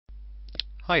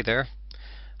Hi there,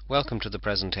 welcome to the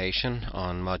presentation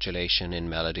on modulation in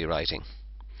melody writing.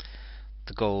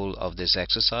 The goal of this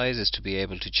exercise is to be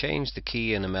able to change the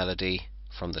key in a melody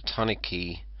from the tonic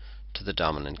key to the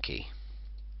dominant key.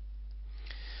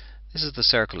 This is the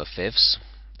circle of fifths.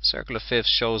 The circle of fifths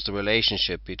shows the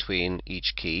relationship between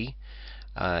each key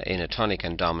in a tonic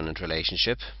and dominant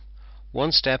relationship.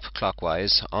 One step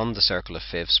clockwise on the circle of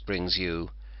fifths brings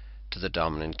you to the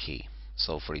dominant key.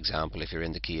 So for example, if you're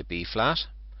in the key of B flat,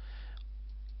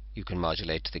 you can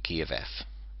modulate to the key of F.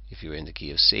 If you're in the key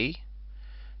of C,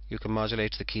 you can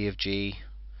modulate to the key of G.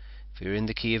 If you're in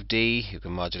the key of D, you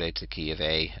can modulate to the key of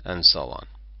A, and so on.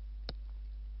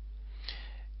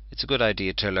 It's a good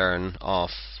idea to learn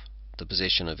off the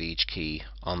position of each key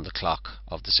on the clock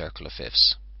of the circle of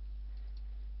fifths.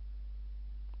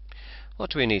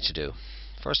 What do we need to do?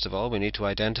 First of all, we need to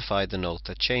identify the note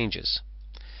that changes.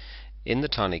 In the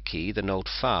tonic key, the note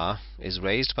Fa is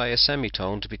raised by a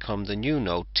semitone to become the new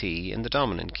note T in the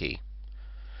dominant key.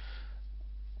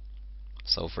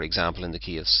 So for example, in the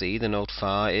key of C, the note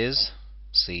Fa is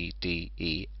C, D,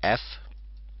 E, F.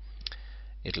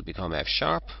 It'll become F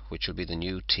sharp, which will be the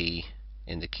new T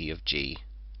in the key of G.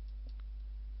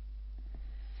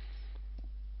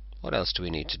 What else do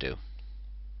we need to do?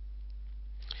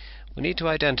 We need to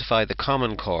identify the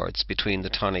common chords between the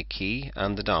tonic key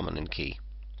and the dominant key.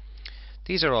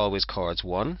 These are always chords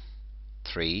 1,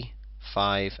 3,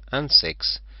 5 and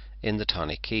 6 in the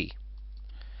tonic key.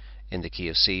 In the key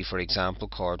of C, for example,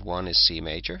 chord 1 is C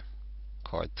major,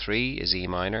 chord 3 is E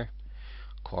minor,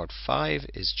 chord 5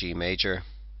 is G major,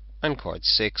 and chord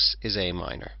 6 is A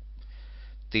minor.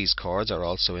 These chords are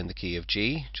also in the key of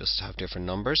G, just have different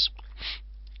numbers.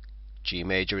 G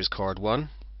major is chord 1,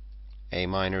 A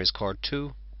minor is chord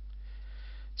 2,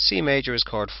 C major is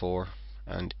chord 4,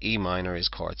 and E minor is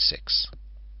chord 6.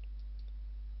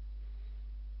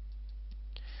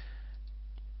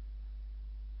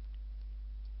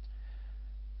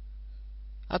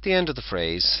 At the end of the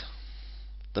phrase,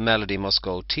 the melody must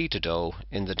go T to Do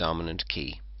in the dominant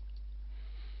key.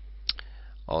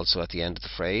 Also at the end of the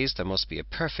phrase, there must be a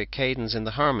perfect cadence in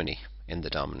the harmony in the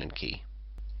dominant key.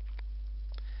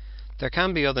 There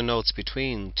can be other notes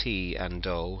between T and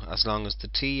Do as long as the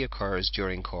T occurs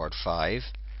during chord 5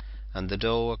 and the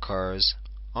Do occurs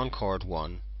on chord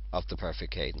 1 of the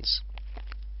perfect cadence.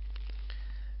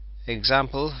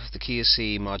 Example, the key of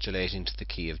C modulating to the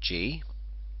key of G.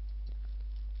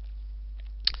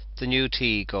 The new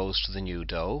T goes to the new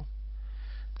Do,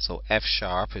 so F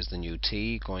sharp is the new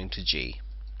T going to G.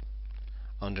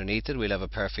 Underneath it we'll have a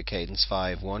perfect cadence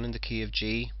 5-1 in the key of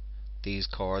G. These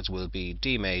chords will be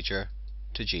D major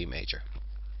to G major.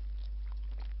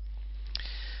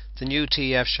 The new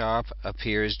T F sharp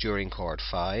appears during chord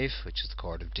 5, which is the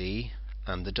chord of D,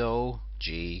 and the Do,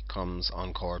 G, comes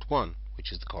on chord 1,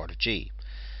 which is the chord of G.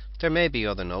 There may be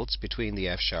other notes between the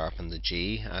F sharp and the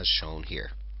G, as shown here.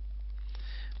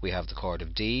 We have the chord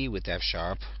of D with F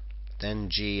sharp, then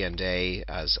G and A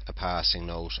as a passing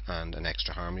note and an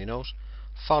extra harmony note,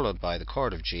 followed by the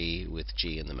chord of G with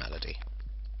G in the melody.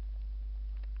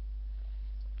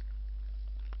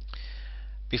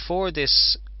 Before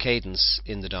this cadence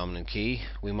in the dominant key,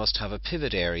 we must have a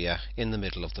pivot area in the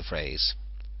middle of the phrase.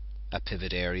 A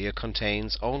pivot area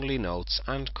contains only notes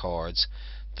and chords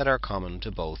that are common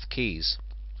to both keys.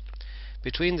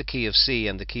 Between the key of C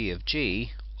and the key of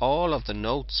G, all of the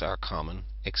notes are common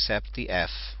except the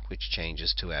F, which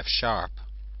changes to F sharp.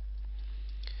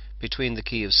 Between the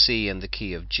key of C and the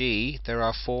key of G, there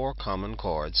are 4 common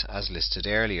chords as listed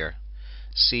earlier: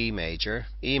 C major,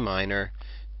 E minor,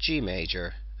 G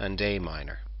major, and A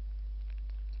minor.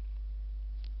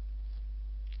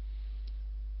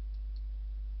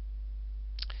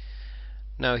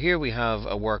 Now here we have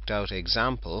a worked out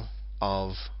example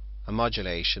of a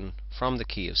modulation from the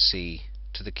key of C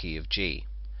to the key of G.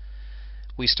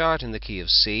 We start in the key of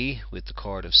C with the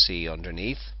chord of C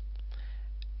underneath.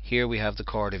 Here we have the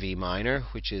chord of E minor,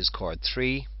 which is chord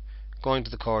 3, going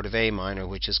to the chord of A minor,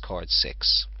 which is chord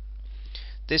 6.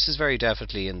 This is very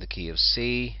definitely in the key of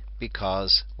C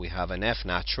because we have an F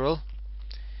natural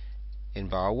in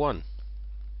bar 1.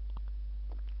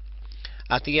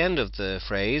 At the end of the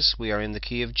phrase we are in the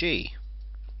key of G.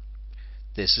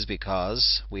 This is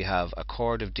because we have a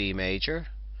chord of D major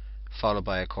followed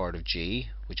by a chord of G,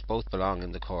 which both belong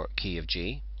in the key of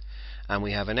G, and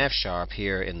we have an F sharp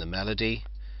here in the melody,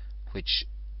 which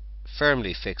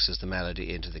firmly fixes the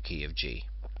melody into the key of G.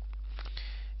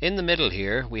 In the middle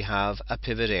here we have a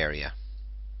pivot area.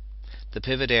 The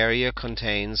pivot area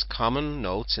contains common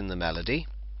notes in the melody.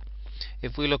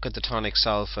 If we look at the tonic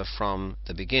solfa from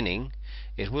the beginning,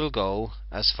 it will go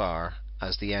as far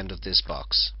as the end of this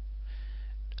box.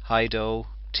 hi do,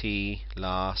 ti,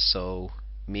 la, so,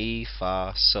 mi,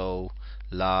 fa, so,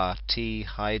 la, ti,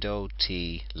 hi do,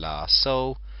 ti, la,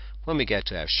 so. When we get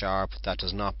to F sharp, that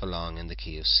does not belong in the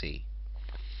key of C.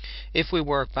 If we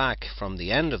work back from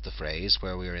the end of the phrase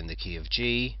where we are in the key of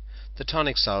G, the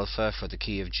tonic solfa for the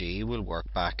key of G will work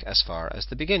back as far as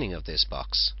the beginning of this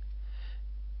box.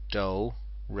 Do,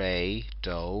 re,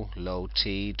 do, lo,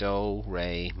 ti, do,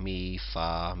 re, mi,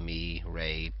 fa, mi,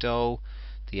 re, do.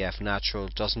 The F natural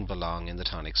doesn't belong in the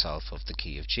tonic solfa of the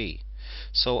key of G.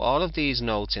 So all of these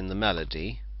notes in the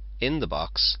melody, in the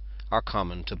box, are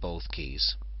common to both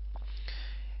keys.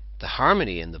 The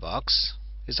harmony in the box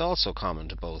is also common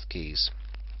to both keys.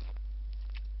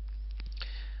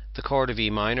 The chord of E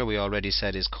minor we already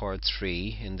said is chord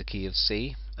 3 in the key of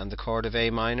C, and the chord of A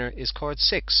minor is chord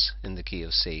 6 in the key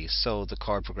of C, so the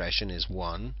chord progression is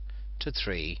 1 to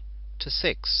 3 to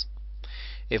 6.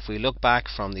 If we look back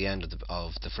from the end of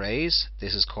the phrase,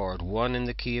 this is chord 1 in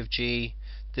the key of G,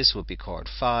 this would be chord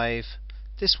 5,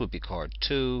 this would be chord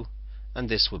 2, and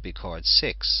this would be chord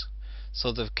 6.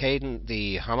 So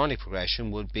the harmonic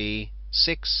progression would be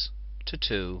 6 to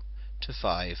 2 to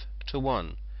 5 to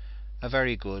 1. A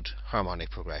very good harmonic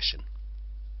progression.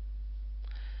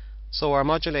 So our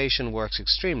modulation works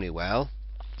extremely well,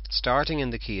 starting in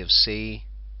the key of C,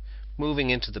 moving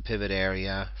into the pivot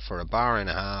area for a bar and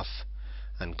a half,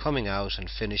 and coming out and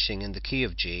finishing in the key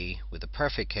of G with a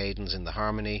perfect cadence in the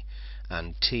harmony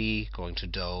and T going to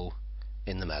Do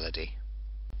in the melody.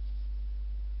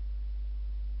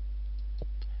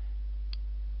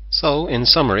 So, in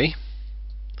summary,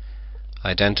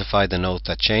 identify the note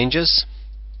that changes,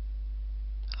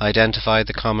 identify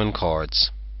the common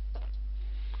chords.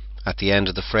 At the end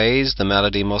of the phrase, the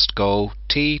melody must go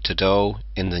T to Do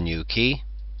in the new key,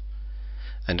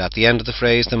 and at the end of the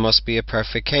phrase there must be a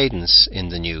perfect cadence in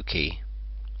the new key.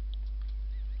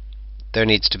 There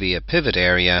needs to be a pivot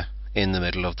area in the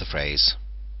middle of the phrase.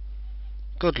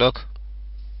 Good luck.